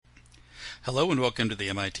Hello and welcome to the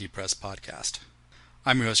MIT Press Podcast.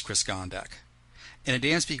 I'm your host, Chris Gondak. And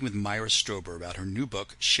today I'm speaking with Myra Strober about her new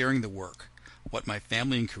book, Sharing the Work, What My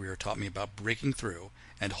Family and Career Taught Me About Breaking Through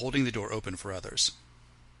and Holding the Door Open for Others.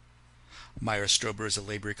 Myra Strober is a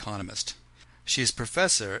labor economist. She is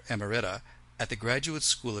Professor Emerita at the Graduate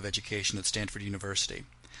School of Education at Stanford University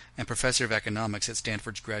and Professor of Economics at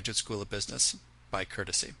Stanford's Graduate School of Business, by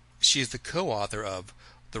courtesy. She is the co-author of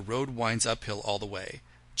The Road Winds Uphill All the Way,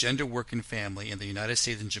 Gender, Work, and Family in the United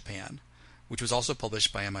States and Japan, which was also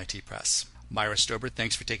published by MIT Press. Myra Strober,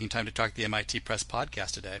 thanks for taking time to talk to the MIT Press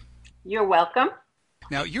Podcast today. You're welcome.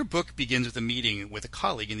 Now, your book begins with a meeting with a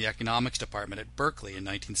colleague in the economics department at Berkeley in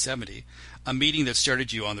 1970, a meeting that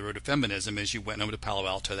started you on the road to feminism as you went over to Palo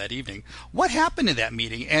Alto that evening. What happened in that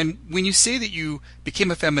meeting? And when you say that you became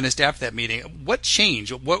a feminist after that meeting, what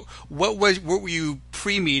changed? What were you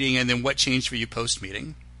pre-meeting, and then what changed for you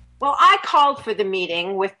post-meeting? Well, I called for the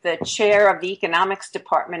meeting with the chair of the economics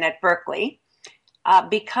department at Berkeley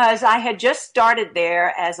because I had just started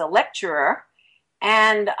there as a lecturer.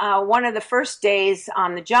 And one of the first days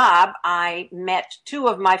on the job, I met two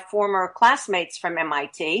of my former classmates from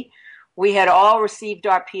MIT. We had all received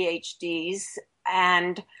our PhDs,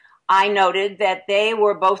 and I noted that they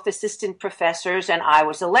were both assistant professors and I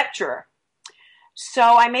was a lecturer. So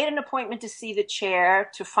I made an appointment to see the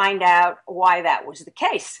chair to find out why that was the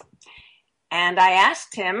case. And I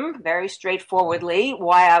asked him very straightforwardly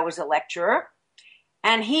why I was a lecturer.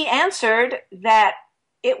 And he answered that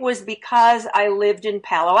it was because I lived in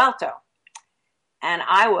Palo Alto. And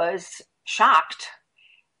I was shocked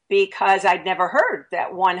because I'd never heard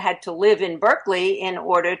that one had to live in Berkeley in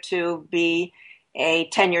order to be a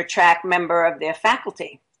tenure track member of their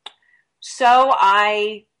faculty. So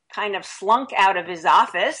I kind of slunk out of his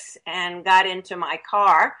office and got into my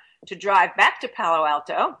car to drive back to Palo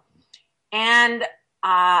Alto. And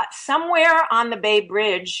somewhere on the Bay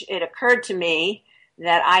Bridge, it occurred to me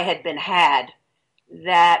that I had been had,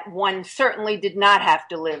 that one certainly did not have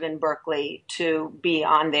to live in Berkeley to be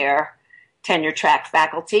on their tenure track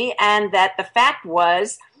faculty, and that the fact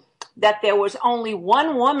was that there was only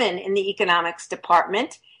one woman in the economics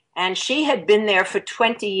department, and she had been there for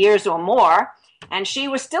 20 years or more, and she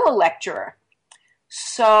was still a lecturer.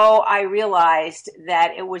 So I realized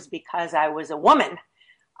that it was because I was a woman,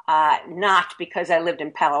 not because I lived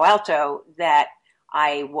in Palo Alto, that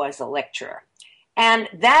I was a lecturer. And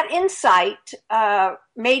that insight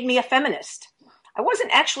made me a feminist. I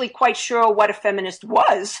wasn't actually quite sure what a feminist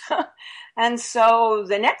was. And so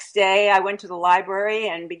the next day I went to the library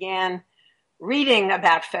and began reading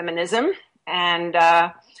about feminism and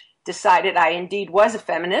decided I indeed was a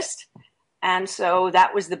feminist. And so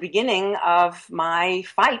that was the beginning of my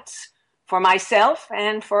fights for myself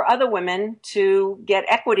and for other women to get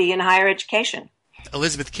equity in higher education.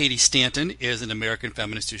 Elizabeth Cady Stanton is an American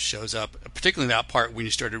feminist who shows up, particularly in that part when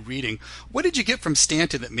you started reading. What did you get from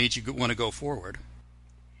Stanton that made you want to go forward?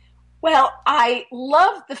 Well, I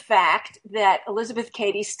love the fact that Elizabeth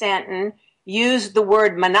Cady Stanton used the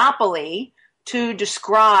word monopoly to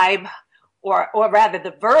describe, or rather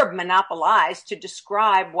the verb monopolize, to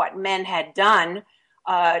describe what men had done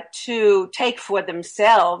to take for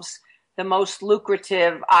themselves the most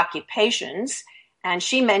lucrative occupations. And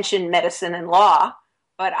she mentioned medicine and law,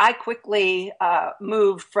 but I quickly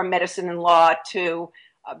moved from medicine and law to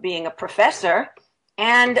being a professor.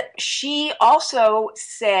 And she also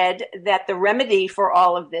said that the remedy for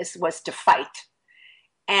all of this was to fight.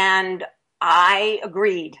 And I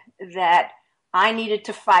agreed that I needed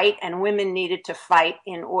to fight and women needed to fight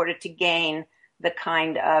in order to gain the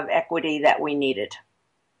kind of equity that we needed.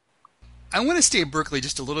 I want to stay at Berkeley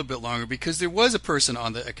just a little bit longer because there was a person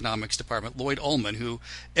on the economics department, Lloyd Ullman, who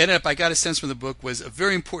ended up, I got a sense from the book, was a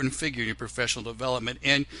very important figure in your professional development.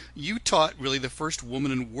 And you taught really the first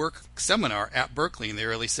Woman in Work seminar at Berkeley in the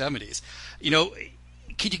early 70s. You know,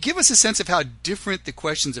 could you give us a sense of how different the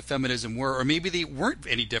questions of feminism were, or maybe they weren't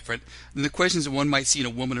any different than the questions that one might see in a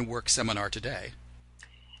Woman in Work seminar today?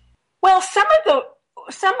 Well, some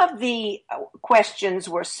of the questions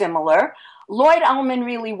were similar. Lloyd Ullman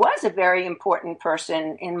really was a very important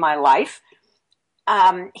person in my life.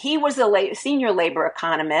 He was a senior labor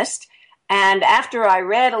economist, and after I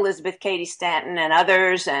read Elizabeth Cady Stanton and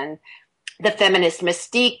others and The Feminist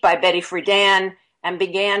Mystique by Betty Friedan and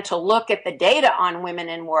began to look at the data on women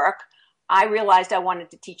in work, I realized I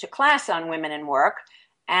wanted to teach a class on women in work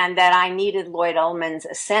and that I needed Lloyd Ullman's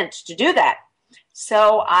assent to do that.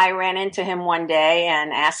 So I ran into him one day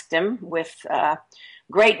and asked him with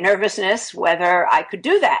great nervousness whether I could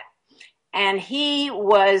do that. And he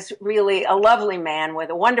was really a lovely man with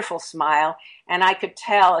a wonderful smile. And I could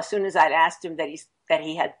tell as soon as I'd asked him that that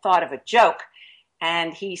he had thought of a joke.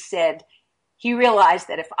 And he said he realized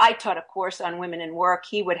that if I taught a course on women in work,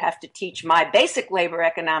 he would have to teach my basic labor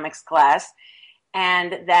economics class,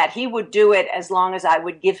 and that he would do it as long as I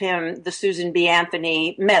would give him the Susan B.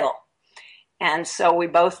 Anthony Medal. And so we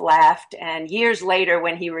both laughed. And years later,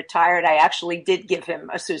 when he retired, I actually did give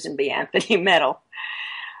him a Susan B. Anthony Medal.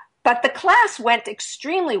 But the class went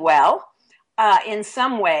extremely well in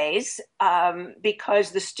some ways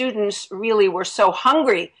because the students really were so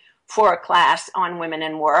hungry for a class on women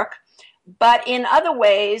in work. But in other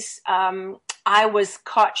ways, I was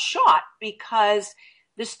caught short because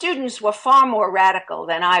the students were far more radical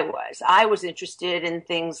than I was. I was interested in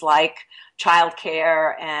things like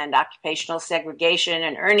childcare and occupational segregation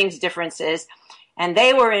and earnings differences, and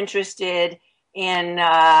they were interested in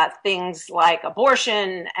things like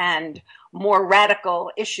abortion and more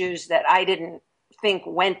radical issues that I didn't think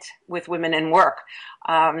went with women in work.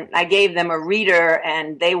 I gave them a reader,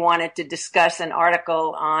 and they wanted to discuss an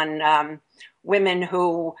article on women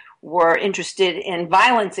who were interested in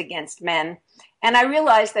violence against men. And I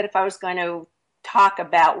realized that if I was going to talk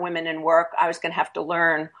about women in work, I was going to have to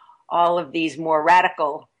learn all of these more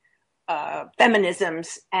radical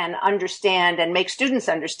feminisms and understand and make students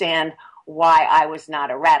understand why I was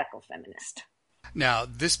not a radical feminist. Now,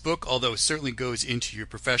 this book, although it certainly goes into your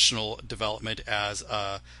professional development as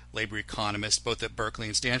a labor economist, both at Berkeley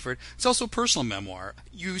and Stanford, it's also a personal memoir.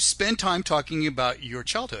 You spend time talking about your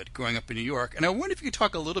childhood growing up in New York, and I wonder if you could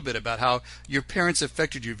talk a little bit about how your parents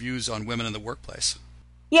affected your views on women in the workplace.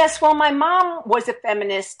 Yes, well, my mom was a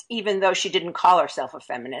feminist, even though she didn't call herself a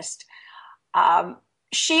feminist.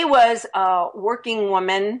 She was a working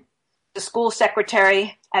woman, the school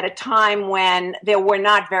secretary, at a time when there were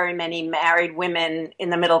not very many married women in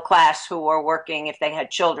the middle class who were working if they had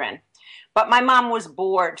children. But my mom was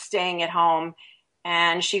bored staying at home,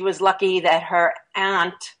 and she was lucky that her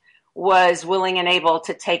aunt was willing and able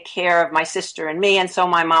to take care of my sister and me, and so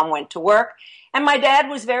my mom went to work. And my dad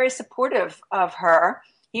was very supportive of her.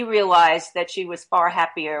 He realized that she was far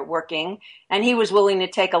happier working, and he was willing to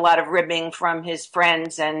take a lot of ribbing from his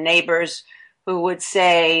friends and neighbors who would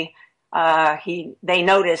say, they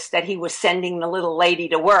noticed that he was sending the little lady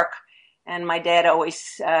to work. And my dad always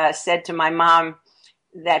said to my mom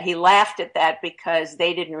that he laughed at that because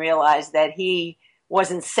they didn't realize that he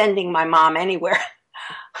wasn't sending my mom anywhere.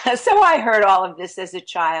 So I heard all of this as a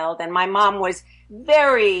child, and my mom was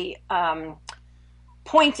very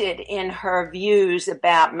pointed in her views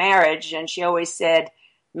about marriage. And she always said,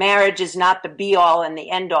 marriage is not the be-all and the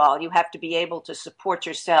end-all. You have to be able to support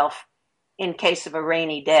yourself in case of a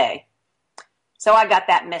rainy day. So I got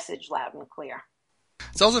that message loud and clear.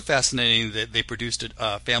 It's also fascinating that they produced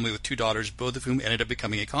a family with two daughters, both of whom ended up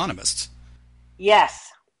becoming economists.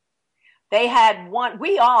 Yes. They had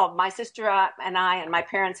my sister and I and my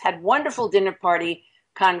parents had wonderful dinner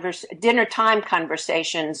time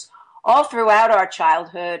conversations all throughout our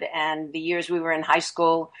childhood and the years we were in high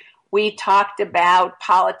school. We talked about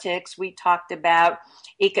politics. We talked about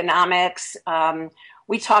economics.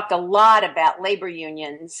 We talked a lot about labor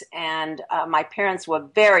unions, and my parents were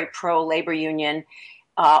very pro-labor union.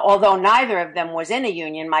 Although neither of them was in a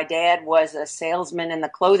union, my dad was a salesman in the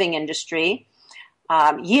clothing industry.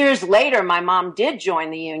 Years later, my mom did join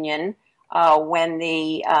the union when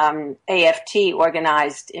the AFT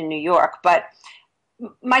organized in New York. But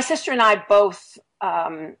my sister and I both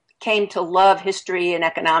came to love history and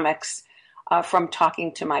economics from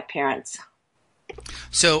talking to my parents.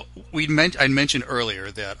 So I mentioned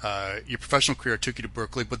earlier that your professional career took you to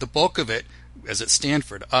Berkeley, but the bulk of it is at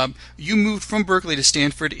Stanford. You moved from Berkeley to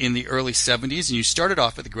Stanford in the early 70s, and you started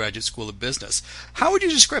off at the Graduate School of Business. How would you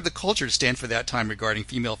describe the culture at Stanford that time regarding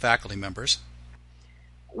female faculty members?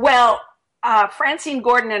 Well, Francine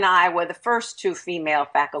Gordon and I were the first two female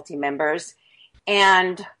faculty members,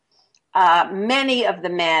 and many of the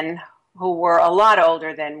men who were a lot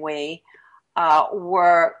older than we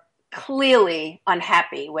were clearly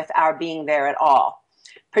unhappy with our being there at all,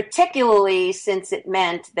 particularly since it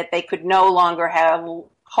meant that they could no longer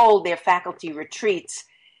hold their faculty retreats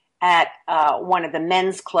at one of the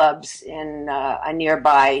men's clubs in a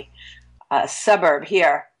nearby suburb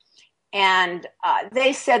here. And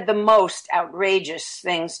they said the most outrageous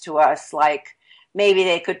things to us, like maybe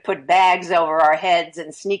they could put bags over our heads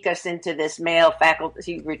and sneak us into this male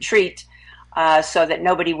faculty retreat so that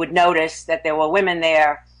nobody would notice that there were women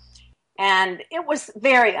there. And it was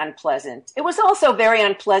very unpleasant. It was also very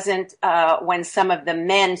unpleasant when some of the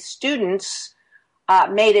men students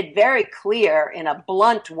made it very clear in a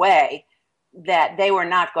blunt way that they were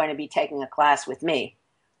not going to be taking a class with me.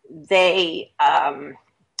 They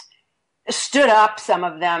stood up, some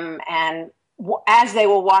of them, and as they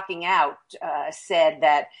were walking out, said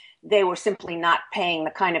that they were simply not paying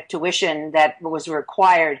the kind of tuition that was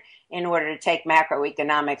required in order to take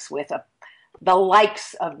macroeconomics with the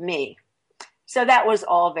likes of me. So that was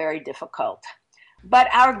all very difficult. But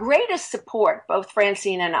our greatest support, both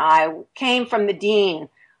Francine and I, came from the dean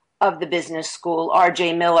of the business school,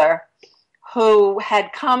 R.J. Miller, who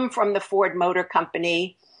had come from the Ford Motor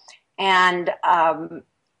Company and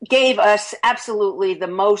gave us absolutely the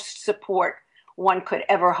most support one could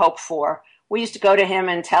ever hope for. We used to go to him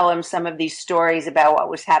and tell him some of these stories about what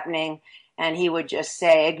was happening, and he would just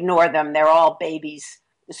say, ignore them, they're all babies.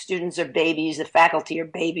 The students are babies, the faculty are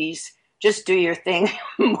babies. Just do your thing,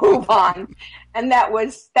 move on. And that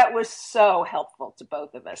was so helpful to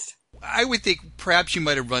both of us. I would think perhaps you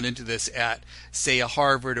might have run into this at, say, a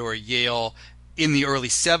Harvard or a Yale in the early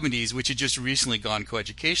 70s, which had just recently gone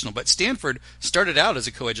coeducational. But Stanford started out as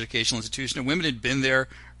a coeducational institution, and women had been there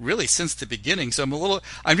really since the beginning. So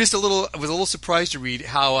I was a little surprised to read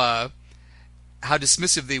how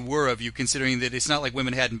dismissive they were of you, considering that it's not like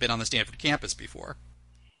women hadn't been on the Stanford campus before.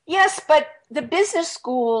 Yes, but the business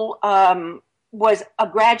school was a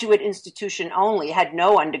graduate institution only, had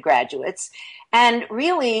no undergraduates. And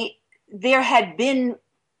really, there had been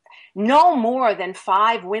no more than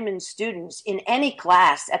 5 women students in any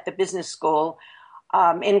class at the business school,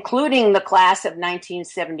 including the class of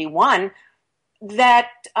 1971, that,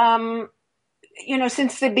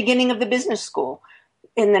 since the beginning of the business school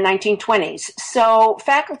in the 1920s. So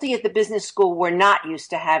faculty at the business school were not used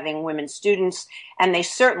to having women students, and they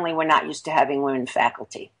certainly were not used to having women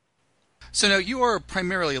faculty. So now you are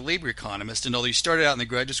primarily a labor economist, and although you started out in the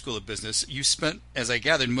Graduate School of Business, you spent, as I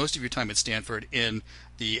gathered, most of your time at Stanford in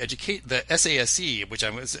the SASE, which I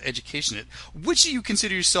was education at. Which do you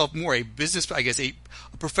consider yourself more, a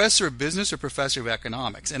professor of business or professor of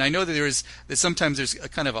economics? And I know that sometimes there's a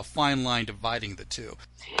kind of a fine line dividing the two.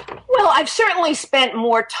 Well, I've certainly spent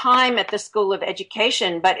more time at the School of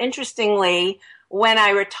Education, but interestingly, when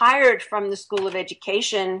I retired from the School of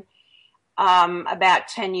Education about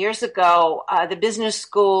 10 years ago, the business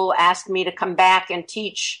school asked me to come back and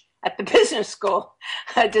teach at the business school,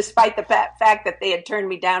 despite the fact that they had turned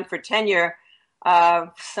me down for tenure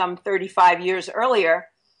some 35 years earlier.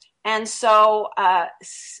 And so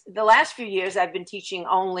the last few years I've been teaching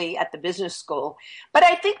only at the business school. But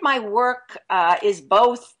I think my work is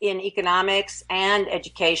both in economics and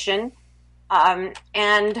education.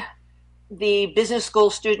 And the business school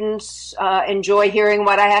students enjoy hearing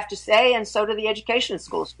what I have to say, and so do the education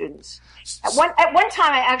school students. At one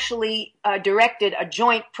time, I actually directed a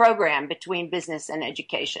joint program between business and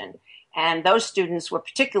education, and those students were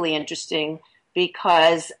particularly interesting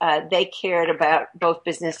because they cared about both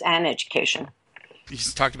business and education. You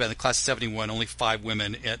talked about in the class of 71, only 5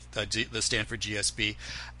 women at the Stanford GSB.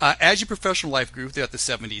 As your professional life grew throughout the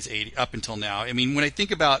 70s, 80s, up until now, I mean, when I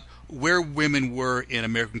think about where women were in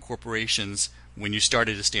American corporations when you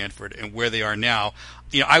started at Stanford and where they are now,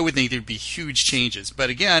 I would think there'd be huge changes. But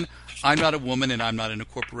again, I'm not a woman and I'm not in a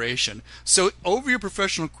corporation. So over your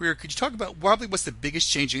professional career, could you talk about probably what's the biggest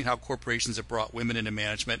change in how corporations have brought women into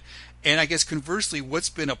management? And I guess conversely, what's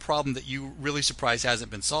been a problem that you really surprised hasn't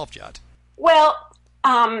been solved yet? Well,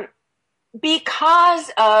 because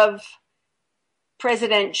of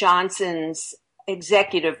President Johnson's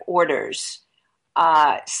executive orders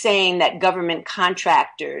saying that government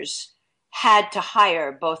contractors had to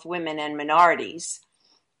hire both women and minorities,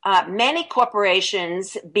 many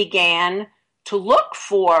corporations began to look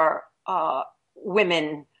for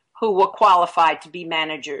women who were qualified to be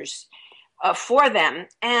managers for them.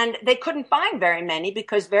 And they couldn't find very many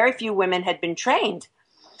because very few women had been trained.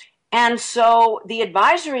 And so the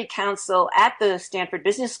advisory council at the Stanford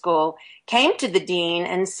Business School came to the dean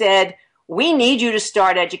and said, we need you to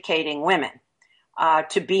start educating women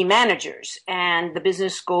to be managers. And the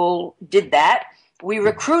business school did that. We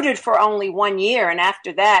recruited for only 1 year. And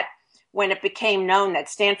after that, when it became known that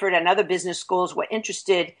Stanford and other business schools were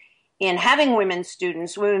interested in having women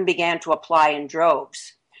students, women began to apply in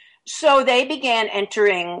droves. So they began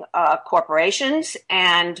entering corporations,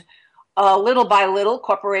 and little by little,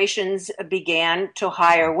 corporations began to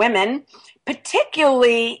hire women,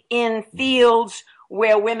 particularly in fields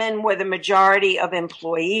where women were the majority of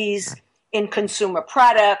employees, in consumer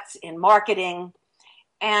products, in marketing,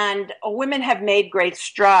 and women have made great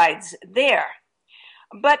strides there.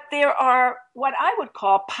 But there are what I would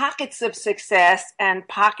call pockets of success and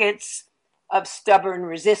pockets of stubborn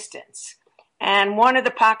resistance. And one of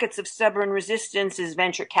the pockets of stubborn resistance is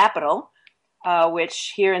venture capital,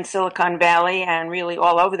 which here in Silicon Valley and really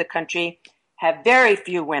all over the country have very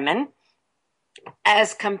few women,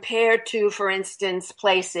 as compared to, for instance,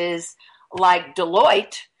 places like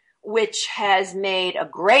Deloitte, which has made a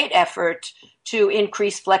great effort to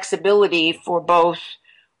increase flexibility for both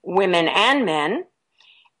women and men.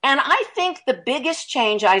 And I think the biggest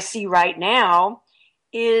change I see right now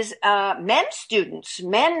is men students,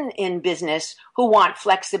 men in business who want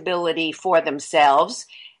flexibility for themselves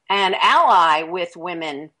and ally with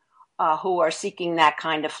women who are seeking that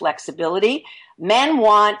kind of flexibility. Men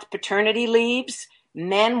want paternity leaves.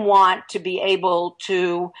 Men want to be able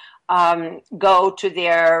to go to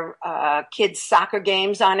their kids' soccer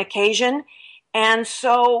games on occasion. And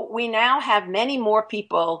so we now have many more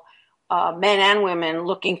people, men and women,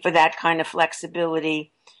 looking for that kind of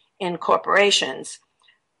flexibility in corporations.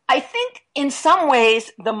 I think in some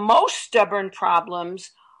ways the most stubborn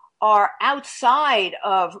problems are outside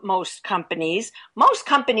of most companies. Most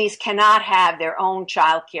companies cannot have their own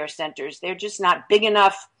child care centers. They're just not big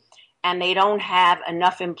enough, and they don't have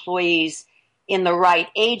enough employees in the right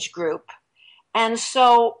age group. And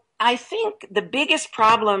so I think the biggest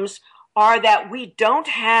problems are that we don't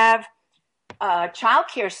have a child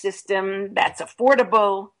care system that's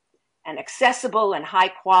affordable and accessible and high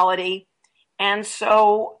quality. And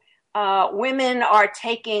so women are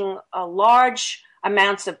taking large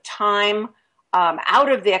amounts of time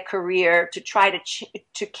out of their career to try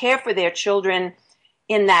to care for their children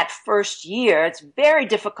in that first year. It's very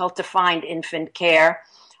difficult to find infant care.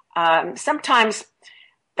 Sometimes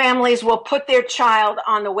families will put their child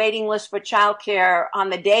on the waiting list for childcare on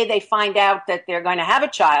the day they find out that they're going to have a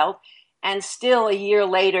child, and still a year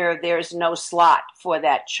later, there's no slot for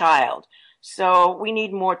that child. So we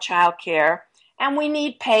need more childcare, and we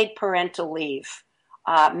need paid parental leave.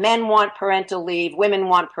 Men want parental leave, women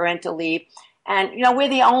want parental leave, and we're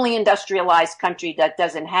the only industrialized country that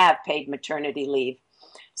doesn't have paid maternity leave.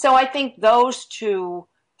 So I think those two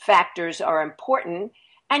factors are important.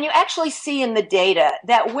 And you actually see in the data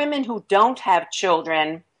that women who don't have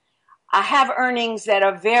children have earnings that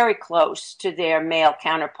are very close to their male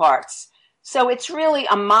counterparts. So it's really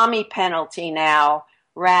a mommy penalty now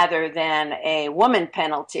rather than a woman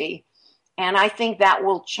penalty. And I think that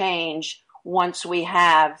will change once we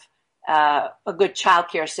have a good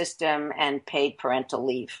childcare system and paid parental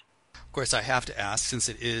leave. Of course, I have to ask, since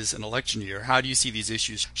it is an election year, how do you see these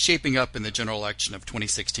issues shaping up in the general election of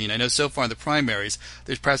 2016? I know so far in the primaries,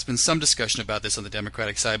 there's perhaps been some discussion about this on the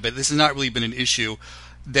Democratic side, but this has not really been an issue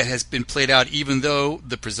that has been played out, even though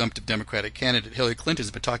the presumptive Democratic candidate, Hillary Clinton,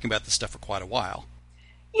 has been talking about this stuff for quite a while.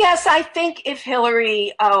 Yes, I think if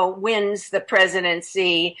Hillary wins the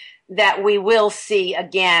presidency, that we will see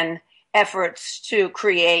again efforts to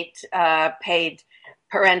create paid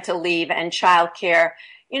parental leave and child care.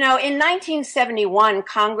 In 1971,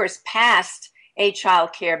 Congress passed a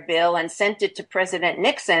child care bill and sent it to President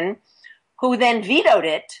Nixon, who then vetoed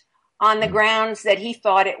it on the grounds that he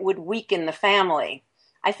thought it would weaken the family.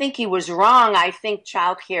 I think he was wrong. I think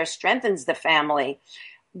child care strengthens the family.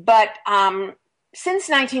 But since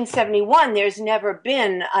 1971, there's never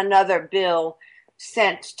been another bill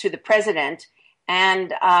sent to the president.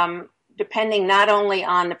 And depending not only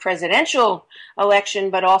on the presidential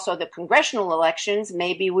election, but also the congressional elections,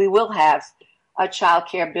 maybe we will have a child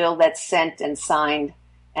care bill that's sent and signed,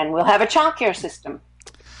 and we'll have a child care system.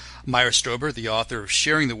 Myra Strober, the author of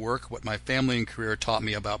Sharing the Work, What My Family and Career Taught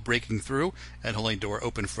Me About Breaking Through and Holding the Door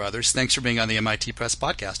Open for Others. Thanks for being on the MIT Press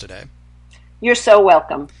podcast today. You're so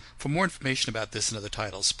welcome. For more information about this and other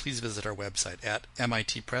titles, please visit our website at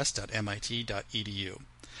mitpress.mit.edu.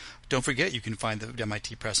 Don't forget you can find the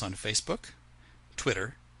MIT Press on Facebook,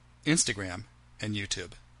 Twitter, Instagram, and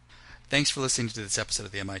YouTube. Thanks for listening to this episode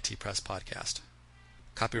of the MIT Press podcast.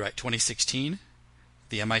 Copyright 2016,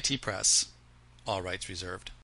 the MIT Press, all rights reserved.